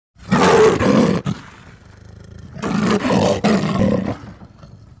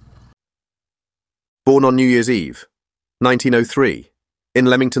Born on New Year's Eve, 1903, in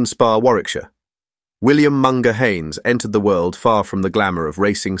Leamington Spa, Warwickshire, William Munger Heynes entered the world far from the glamour of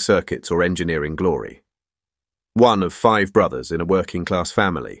racing circuits or engineering glory. One of 5 brothers in a working-class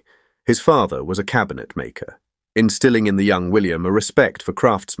family, his father was a cabinet maker, instilling in the young William a respect for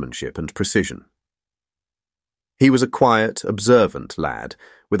craftsmanship and precision. He was a quiet, observant lad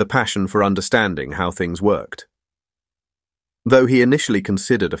with a passion for understanding how things worked. Though he initially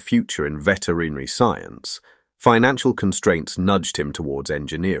considered a future in veterinary science, financial constraints nudged him towards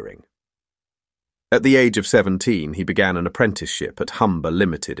engineering. At the age of 17, he began an apprenticeship at Humber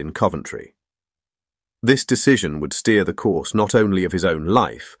Limited in Coventry. This decision would steer the course not only of his own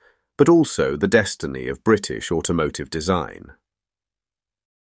life, but also the destiny of British automotive design.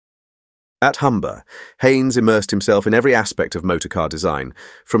 At Humber, Heynes immersed himself in every aspect of motorcar design,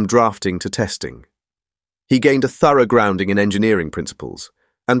 from drafting to testing. He gained a thorough grounding in engineering principles,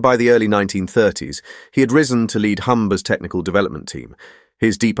 and by the early 1930s, he had risen to lead Humber's technical development team.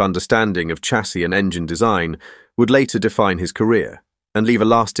 His deep understanding of chassis and engine design would later define his career and leave a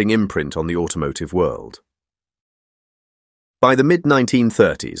lasting imprint on the automotive world. By the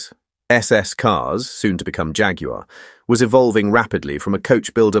mid-1930s, SS Cars, soon to become Jaguar, was evolving rapidly from a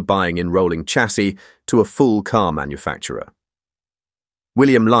coach builder buying in rolling chassis to a full car manufacturer.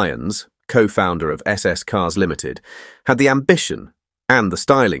 William Lyons, co-founder of SS Cars Limited, had the ambition and the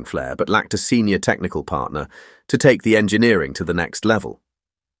styling flair but lacked a senior technical partner to take the engineering to the next level.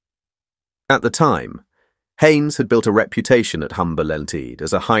 At the time, Heynes had built a reputation at Humber Limited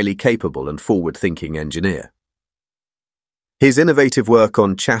as a highly capable and forward-thinking engineer. His innovative work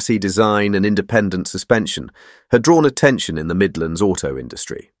on chassis design and independent suspension had drawn attention in the Midlands auto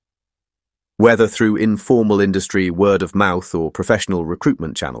industry. Whether through informal industry, word of mouth, or professional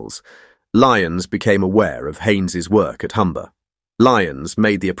recruitment channels, Lyons became aware of Heynes's work at Humber. Lyons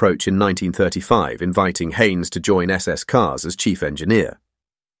made the approach in 1935, inviting Heynes to join SS Cars as chief engineer.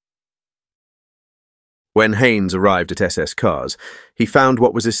 When Heynes arrived at SS Cars, he found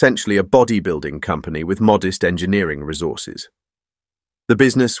what was essentially a bodybuilding company with modest engineering resources. The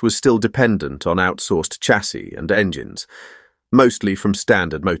business was still dependent on outsourced chassis and engines, mostly from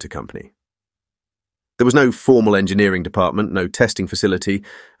Standard Motor Company. There was no formal engineering department, no testing facility,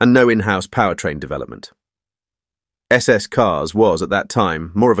 and no in-house powertrain development. SS Cars was, at that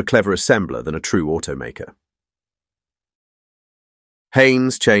time, more of a clever assembler than a true automaker.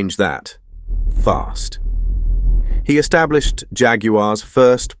 Heynes changed that fast. He established Jaguar's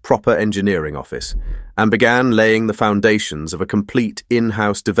first proper engineering office and began laying the foundations of a complete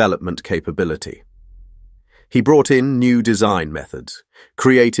in-house development capability. He brought in new design methods,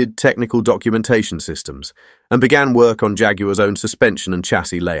 created technical documentation systems, and began work on Jaguar's own suspension and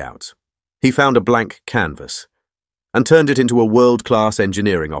chassis layouts. He found a blank canvas and turned it into a world-class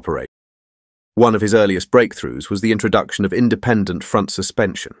engineering operation. One of his earliest breakthroughs was the introduction of independent front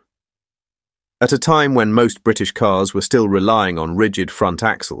suspension. At a time when most British cars were still relying on rigid front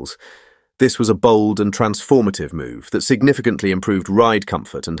axles, this was a bold and transformative move that significantly improved ride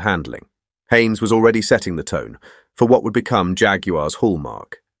comfort and handling. Heynes was already setting the tone for what would become Jaguar's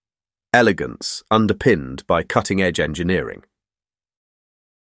hallmark: elegance underpinned by cutting-edge engineering.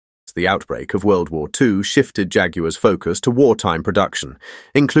 The outbreak of World War II shifted Jaguar's focus to wartime production,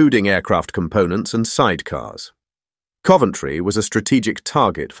 including aircraft components and sidecars. Coventry was a strategic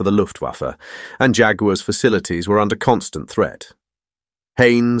target for the Luftwaffe, and Jaguar's facilities were under constant threat.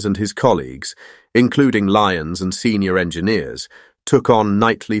 Heynes and his colleagues, including Lyons and senior engineers, took on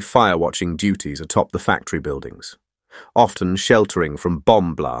nightly fire-watching duties atop the factory buildings, often sheltering from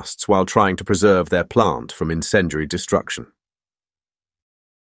bomb blasts while trying to preserve their plant from incendiary destruction.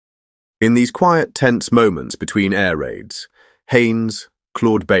 In these quiet, tense moments between air raids, Heynes,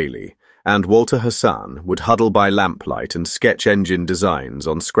 Claude Bailey, and Walter Hassan would huddle by lamplight and sketch engine designs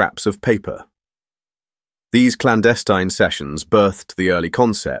on scraps of paper. These clandestine sessions birthed the early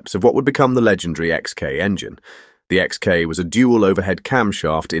concepts of what would become the legendary XK engine. The XK was a dual overhead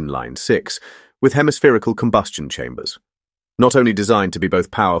camshaft inline-six with hemispherical combustion chambers, not only designed to be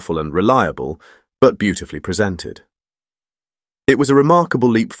both powerful and reliable, but beautifully presented. It was a remarkable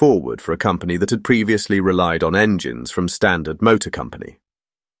leap forward for a company that had previously relied on engines from Standard Motor Company.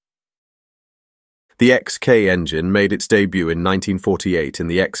 The XK engine made its debut in 1948 in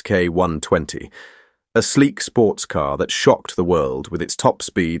the XK 120, a sleek sports car that shocked the world with its top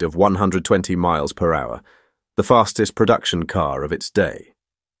speed of 120 miles per hour, the fastest production car of its day.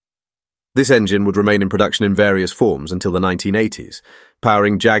 This engine would remain in production in various forms until the 1980s,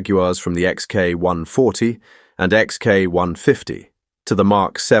 powering Jaguars from the XK 140 and XK 150 to the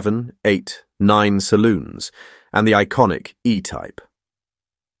Mark 7, 8, 9 saloons and the iconic E-Type.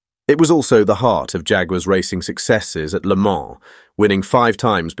 It was also the heart of Jaguar's racing successes at Le Mans, winning 5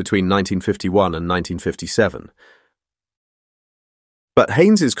 times between 1951 and 1957. But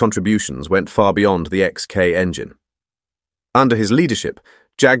Heynes's contributions went far beyond the XK engine. Under his leadership,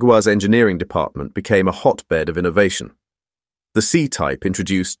 Jaguar's engineering department became a hotbed of innovation. The C-Type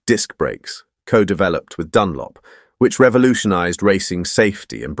introduced disc brakes, co-developed with Dunlop, which revolutionized racing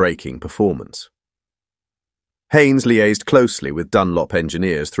safety and braking performance. Heynes liaised closely with Dunlop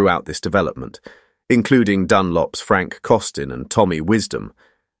engineers throughout this development, including Dunlop's Frank Costin and Tommy Wisdom,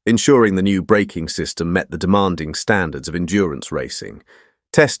 ensuring the new braking system met the demanding standards of endurance racing.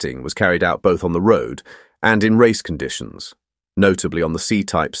 Testing was carried out both on the road and in race conditions, notably on the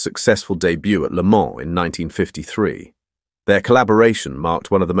C-Type's successful debut at Le Mans in 1953. Their collaboration marked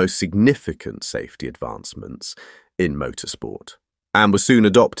one of the most significant safety advancements in motorsport, and was soon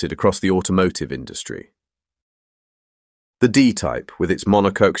adopted across the automotive industry. The D-Type, with its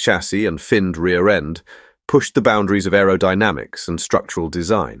monocoque chassis and finned rear end, pushed the boundaries of aerodynamics and structural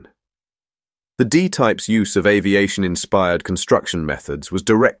design. The D-Type's use of aviation-inspired construction methods was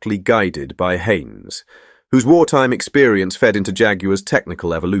directly guided by Heynes, whose wartime experience fed into Jaguar's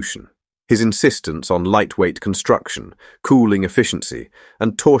technical evolution. His insistence on lightweight construction, cooling efficiency,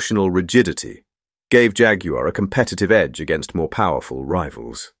 and torsional rigidity gave Jaguar a competitive edge against more powerful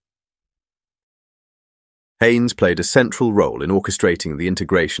rivals. Heynes played a central role in orchestrating the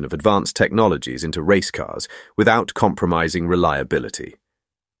integration of advanced technologies into race cars without compromising reliability,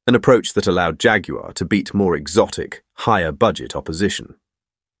 an approach that allowed Jaguar to beat more exotic, higher-budget opposition.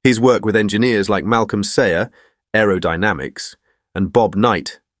 His work with engineers like Malcolm Sayer, aerodynamics, and Bob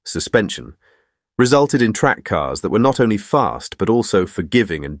Knight, suspension, resulted in track cars that were not only fast but also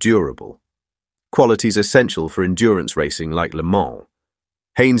forgiving and durable, qualities essential for endurance racing like Le Mans.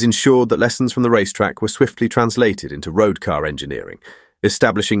 Heynes ensured that lessons from the racetrack were swiftly translated into road car engineering,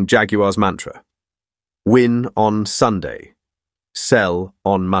 establishing Jaguar's mantra: win on Sunday, sell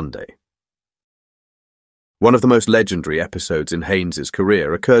on Monday. One of the most legendary episodes in Heynes's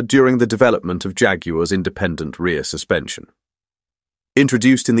career occurred during the development of Jaguar's independent rear suspension.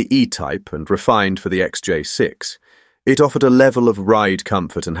 Introduced in the E-Type and refined for the XJ6, it offered a level of ride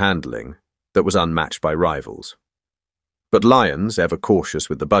comfort and handling that was unmatched by rivals. But Lyons, ever cautious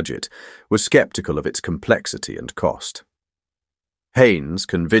with the budget, was skeptical of its complexity and cost. Heynes,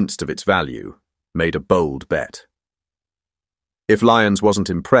 convinced of its value, made a bold bet. If Lyons wasn't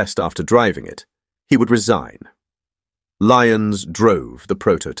impressed after driving it, he would resign. Lyons drove the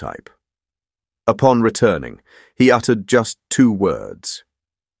prototype. Upon returning, he uttered just 2 words: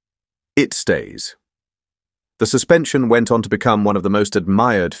 "It stays." The suspension went on to become one of the most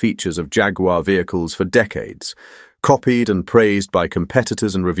admired features of Jaguar vehicles for decades, copied and praised by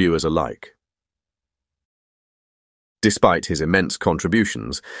competitors and reviewers alike. Despite his immense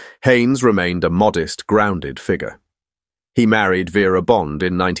contributions, Heynes remained a modest, grounded figure. He married Vera Bond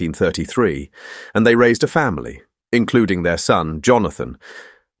in 1933, and they raised a family, including their son, Jonathan,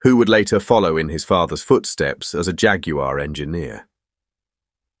 who would later follow in his father's footsteps as a Jaguar engineer.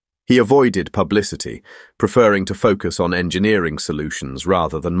 He avoided publicity, preferring to focus on engineering solutions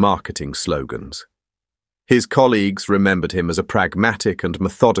rather than marketing slogans. His colleagues remembered him as a pragmatic and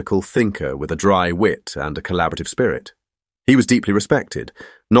methodical thinker with a dry wit and a collaborative spirit. He was deeply respected,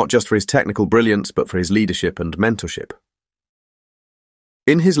 not just for his technical brilliance but for his leadership and mentorship.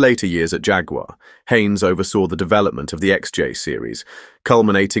 In his later years at Jaguar, Heynes oversaw the development of the XJ series,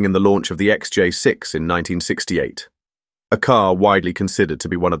 culminating in the launch of the XJ6 in 1968, a car widely considered to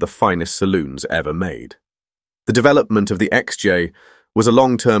be one of the finest saloons ever made. The development of the XJ was a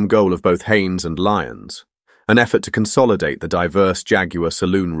long-term goal of both Heynes and Lyons, an effort to consolidate the diverse Jaguar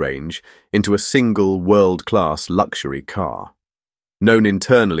saloon range into a single world-class luxury car. Known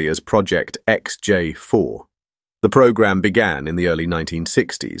internally as Project XJ4, the program began in the early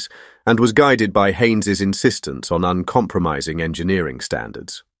 1960s and was guided by Heynes's insistence on uncompromising engineering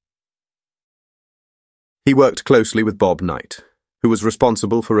standards. He worked closely with Bob Knight, who was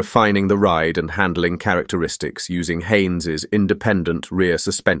responsible for refining the ride and handling characteristics using Heynes's independent rear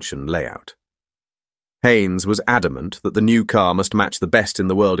suspension layout. Heynes was adamant that the new car must match the best in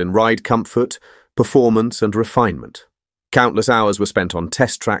the world in ride comfort, performance, and refinement. Countless hours were spent on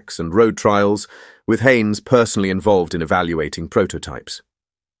test tracks and road trials, with Heynes personally involved in evaluating prototypes.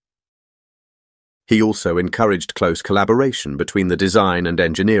 He also encouraged close collaboration between the design and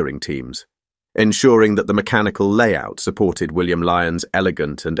engineering teams, ensuring that the mechanical layout supported William Lyons'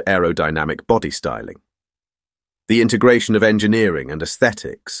 elegant and aerodynamic body styling. The integration of engineering and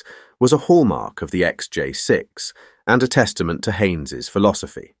aesthetics was a hallmark of the XJ6 and a testament to Heynes's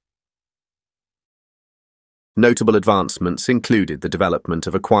philosophy. Notable advancements included the development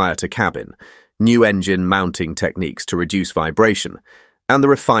of a quieter cabin, new engine mounting techniques to reduce vibration, and the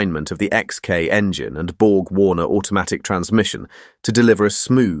refinement of the XK engine and Borg-Warner automatic transmission to deliver a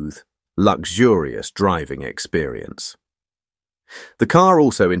smooth, luxurious driving experience. The car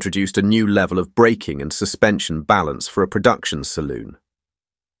also introduced a new level of braking and suspension balance for a production saloon.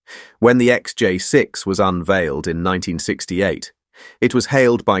 When the XJ6 was unveiled in 1968, it was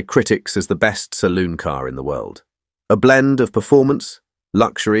hailed by critics as the best saloon car in the world, a blend of performance,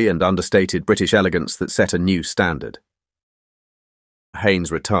 luxury and understated British elegance that set a new standard.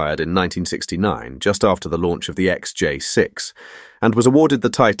 Heynes retired in 1969, just after the launch of the XJ6, and was awarded the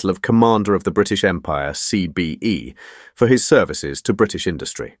title of Commander of the British Empire CBE for his services to British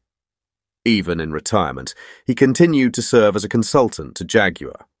industry. Even in retirement, he continued to serve as a consultant to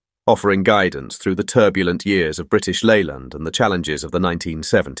Jaguar, offering guidance through the turbulent years of British Leyland and the challenges of the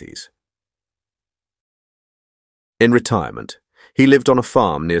 1970s. In retirement, he lived on a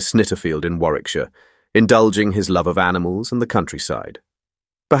farm near Snitterfield in Warwickshire, indulging his love of animals and the countryside,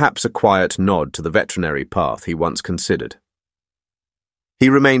 perhaps a quiet nod to the veterinary path he once considered. He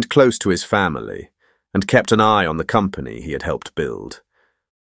remained close to his family and kept an eye on the company he had helped build.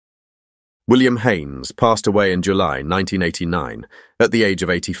 William Heynes passed away in July 1989 at the age of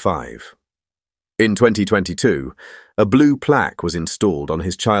 85. In 2022, a blue plaque was installed on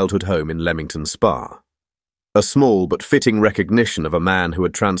his childhood home in Leamington Spa, a small but fitting recognition of a man who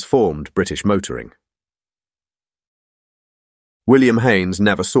had transformed British motoring. William Heynes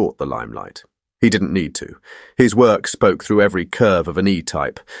never sought the limelight. He didn't need to. His work spoke through every curve of an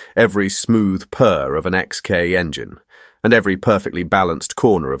E-type, every smooth purr of an XK engine, and every perfectly balanced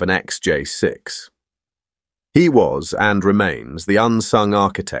corner of an XJ6. He was, and remains, the unsung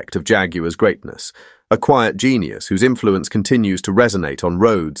architect of Jaguar's greatness, a quiet genius whose influence continues to resonate on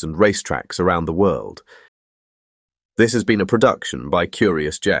roads and racetracks around the world. This has been a production by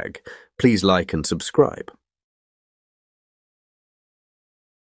Curious Jag. Please like and subscribe.